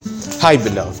Hi,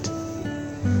 beloved.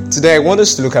 Today I want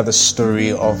us to look at the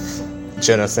story of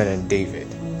Jonathan and David.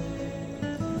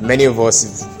 Many of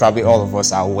us, probably all of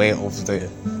us, are aware of the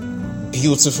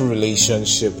beautiful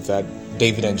relationship that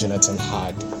David and Jonathan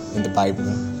had in the Bible.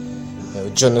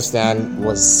 Jonathan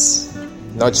was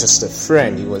not just a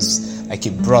friend, he was like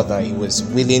a brother. He was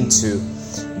willing to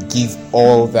give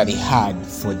all that he had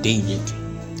for David.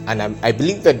 And I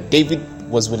believe that David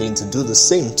was willing to do the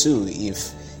same too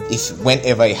if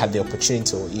whenever he had the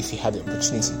opportunity, or if he had the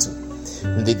opportunity to.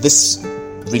 This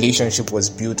relationship was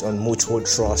built on mutual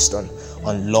trust, on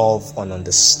love, on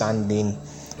understanding,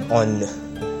 on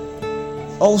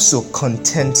also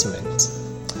contentment.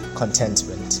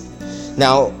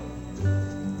 Now,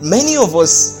 many of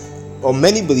us, or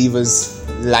many believers,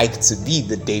 like to be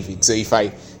the David. So if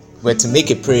I were to make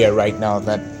a prayer right now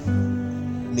that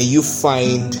may you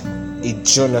find a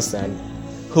Jonathan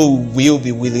who will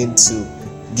be willing to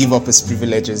give up his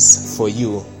privileges for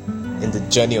you in the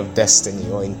journey of destiny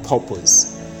or in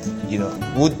purpose.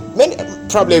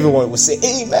 Probably everyone would say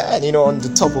amen, on the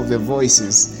top of their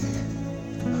voices.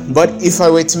 But if I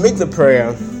were to make the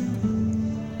prayer,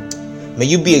 may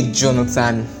you be a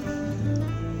Jonathan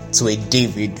to a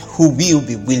David who will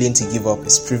be willing to give up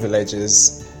his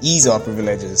privileges, our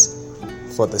privileges,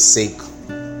 for the sake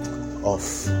of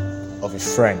a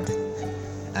friend.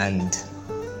 And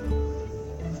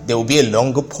there will be a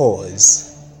longer pause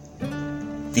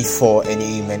before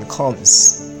any amen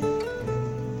comes.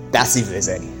 That's if there's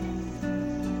any.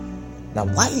 Now,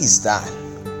 why is that?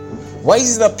 Why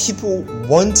is it that people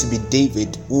want to be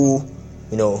David who,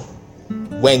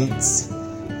 went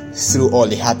through all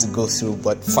he had to go through,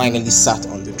 but finally sat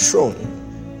on the throne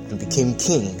and became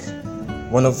king?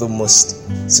 One of the most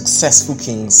successful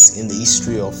kings in the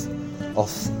history of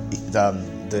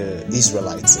the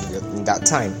Israelites in that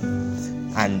time.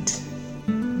 And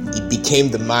he became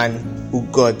the man who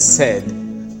God said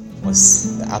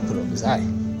was the apple of his eye.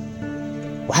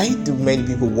 Why do many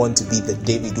people want to be the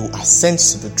David who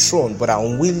ascends to the throne but are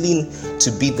unwilling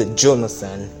to be the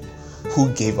Jonathan who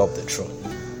gave up the throne?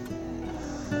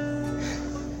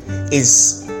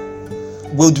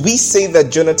 Would we say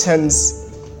that Jonathan's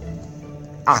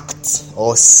act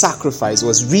or sacrifice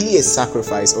was really a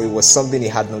sacrifice, or it was something he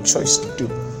had no choice to do?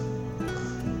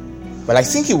 But I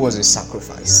think it was a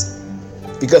sacrifice,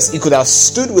 because he could have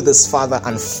stood with his father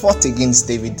and fought against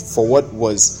David for what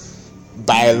was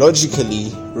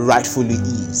biologically rightfully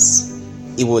his.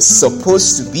 He was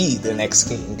supposed to be the next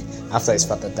king after his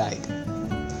father died.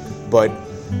 But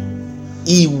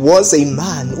he was a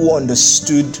man who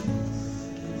understood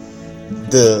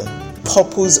the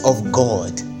purpose of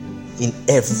God in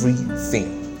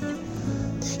everything.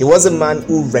 He was a man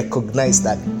who recognized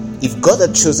that if God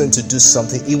had chosen to do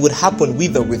something, it would happen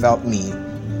with or without me.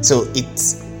 So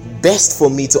it's best for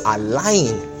me to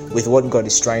align with what God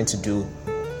is trying to do,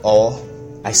 or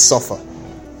I suffer.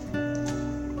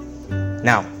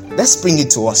 Now, let's bring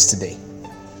it to us today.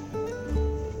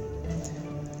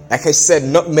 Like I said,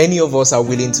 not many of us are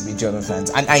willing to be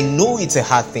Jonathans. And I know it's a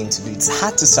hard thing to do. It's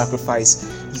hard to sacrifice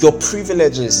your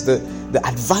privileges, the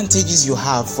advantages you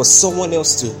have for someone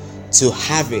else to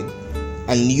have it.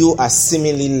 And you are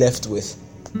seemingly left with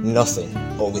nothing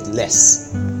or with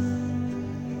less.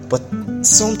 But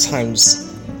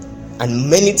sometimes, and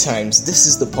many times, this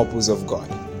is the purpose of God.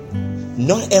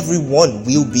 Not everyone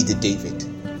will be the David.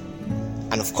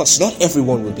 And of course, not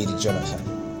everyone will be the Jonathan.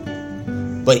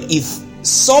 But if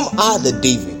some are the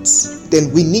Davids,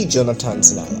 then we need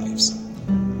Jonathans in our lives.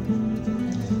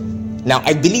 Now,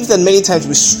 I believe that many times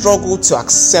we struggle to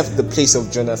accept the place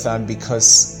of Jonathan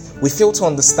because we fail to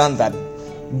understand that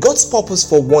God's purpose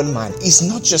for one man is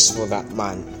not just for that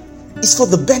man. It's for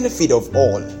the benefit of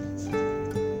all.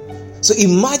 So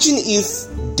imagine if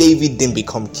David didn't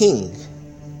become king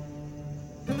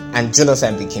and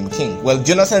Jonathan became king. Well,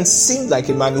 Jonathan seemed like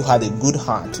a man who had a good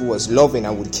heart, who was loving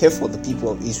and would care for the people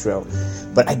of Israel.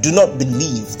 But I do not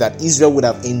believe that Israel would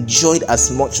have enjoyed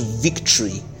as much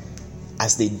victory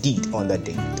as they did under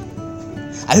David.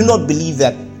 I do not believe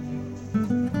that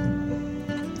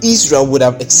Israel would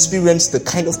have experienced the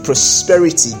kind of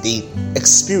prosperity they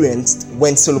experienced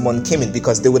when Solomon came in,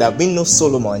 because there would have been no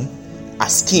Solomon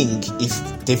as king if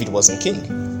David wasn't king.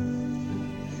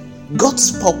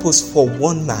 God's purpose for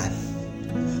one man,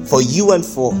 for you and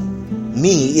for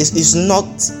me, is not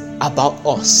about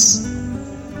us.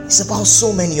 It's about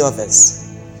so many others.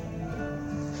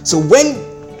 So when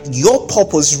your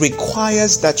purpose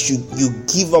requires that you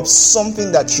give up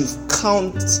something that you've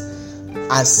counted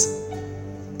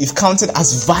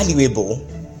as valuable,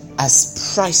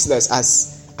 as priceless,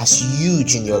 as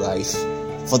huge in your life,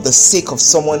 for the sake of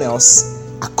someone else,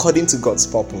 according to God's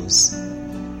purpose,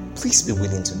 please be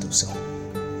willing to do so.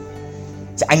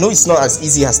 I know it's not as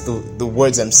easy as the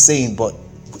words I'm saying, but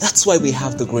that's why we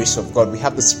have the grace of God. We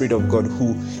have the Spirit of God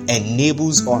who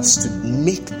enables us to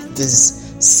make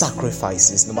these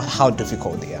sacrifices, no matter how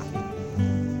difficult they are.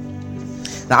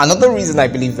 Now, another reason I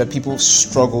believe that people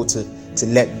struggle to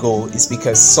let go is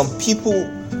because some people,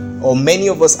 or many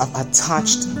of us, have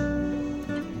attached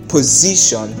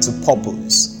position to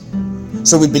purpose.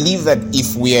 So we believe that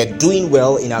if we are doing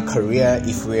well in our career,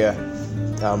 if we are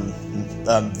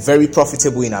very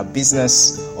profitable in our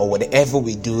business or whatever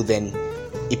we do, then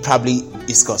it probably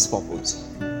is God's purpose.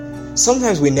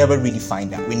 Sometimes we never really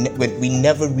find out. We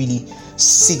never really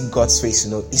seek God's face to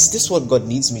know, is this what God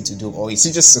needs me to do? Or is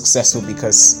it just successful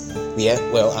because,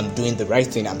 I'm doing the right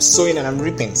thing. I'm sowing and I'm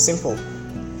reaping. Simple.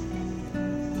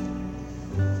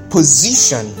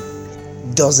 Position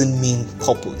doesn't mean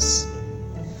purpose.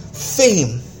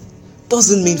 Fame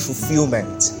doesn't mean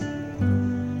fulfillment.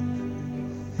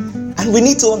 And we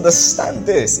need to understand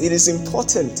this. It is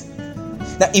important.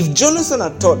 Now, if Jonathan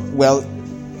had thought,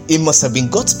 it must have been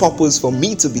God's purpose for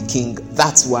me to be king,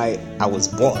 that's why I was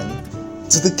born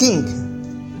to the king.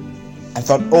 I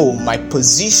thought, my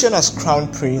position as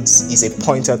crown prince is a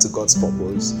pointer to God's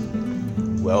purpose.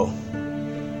 Well,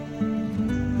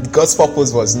 God's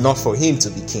purpose was not for him to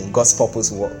be king. God's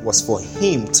purpose was for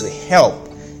him to help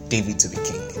David to be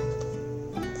king.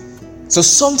 So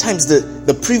sometimes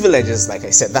the privileges, like I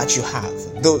said, that you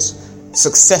have, those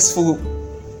successful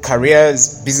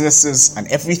careers, businesses, and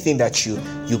everything that you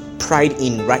pride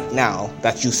in right now,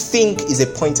 that you think is a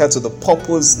pointer to the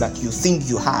purpose that you think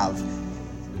you have,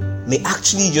 may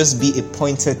actually just be a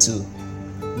pointer to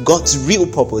God's real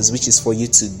purpose, which is for you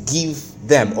to give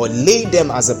them or lay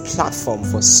them as a platform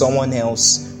for someone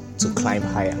else to climb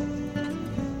higher.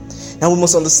 Now we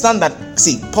must understand that,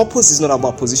 purpose is not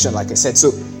about position, like I said.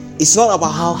 So it's not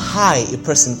about how high a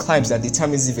person climbs that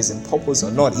determines if it's in purpose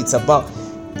or not. It's about,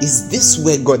 is this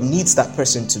where God needs that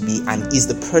person to be, and is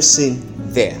the person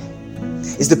there?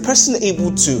 Is the person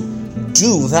able to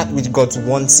do that which God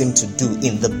wants him to do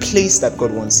in the place that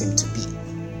God wants him to be?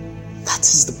 That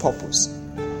is the purpose.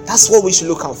 That's what we should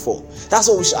look out for. That's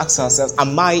what we should ask ourselves.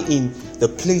 Am I in the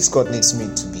place God needs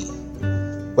me to be?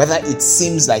 Whether it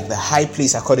seems like the high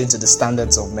place according to the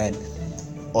standards of men,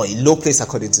 or a low place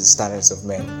according to the standards of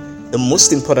men, the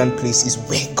most important place is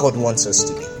where God wants us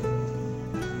to be.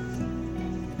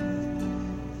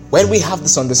 When we have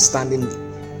this understanding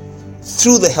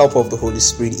through the help of the Holy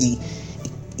Spirit,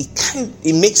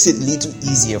 it makes it a little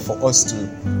easier for us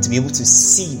to be able to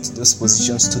cede those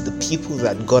positions to the people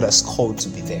that God has called to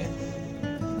be there.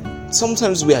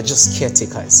 Sometimes we are just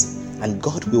caretakers, and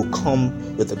God will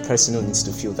come with the person who needs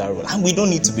to fill that role. And we don't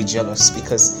need to be jealous,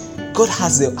 because God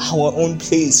has our own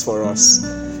place for us,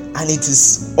 and it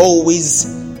is always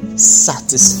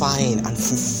satisfying and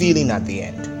fulfilling at the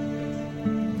end.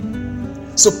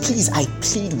 So please, I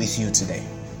plead with you today.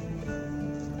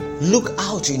 Look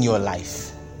out in your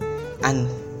life and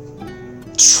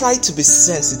try to be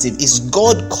sensitive. Is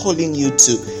God calling you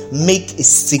to make a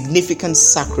significant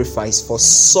sacrifice for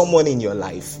someone in your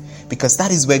life? Because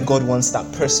that is where God wants that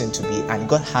person to be, and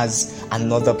God has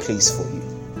another place for you.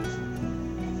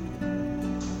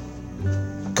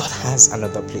 God has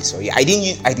another place for you. I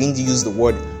didn't use the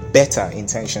word better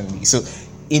intentionally. So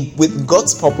with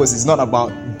God's purpose, it's not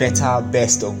about better,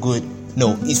 best, or good.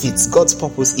 No, if it's God's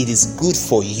purpose, it is good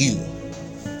for you.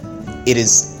 It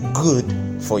is good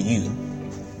for you.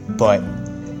 But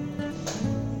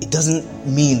it doesn't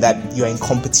mean that you're in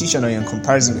competition or you're in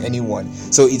comparison with anyone.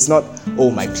 So it's not,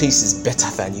 my place is better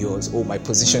than yours, my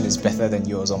position is better than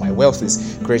yours, or my wealth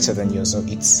is greater than yours. So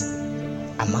it's,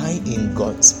 am I in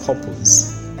God's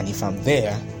purpose? And if I'm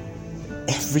there,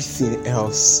 everything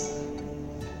else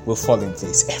will fall in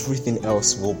place. Everything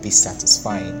else will be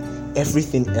satisfying.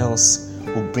 Everything else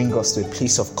will bring us to a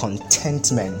place of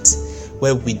contentment,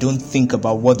 where we don't think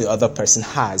about what the other person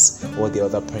has or what the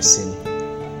other person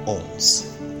owns.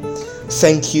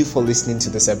 Thank you for listening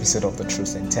to this episode of The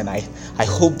Truth in 10. I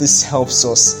hope this helps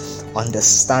us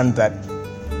understand that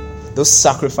those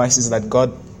sacrifices that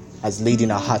God has laid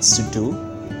in our hearts to do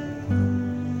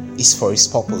is for His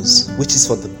purpose, which is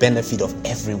for the benefit of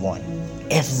everyone.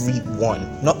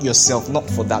 Everyone, not yourself, not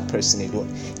for that person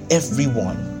alone.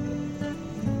 Everyone.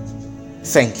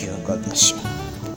 Thank you. God bless you.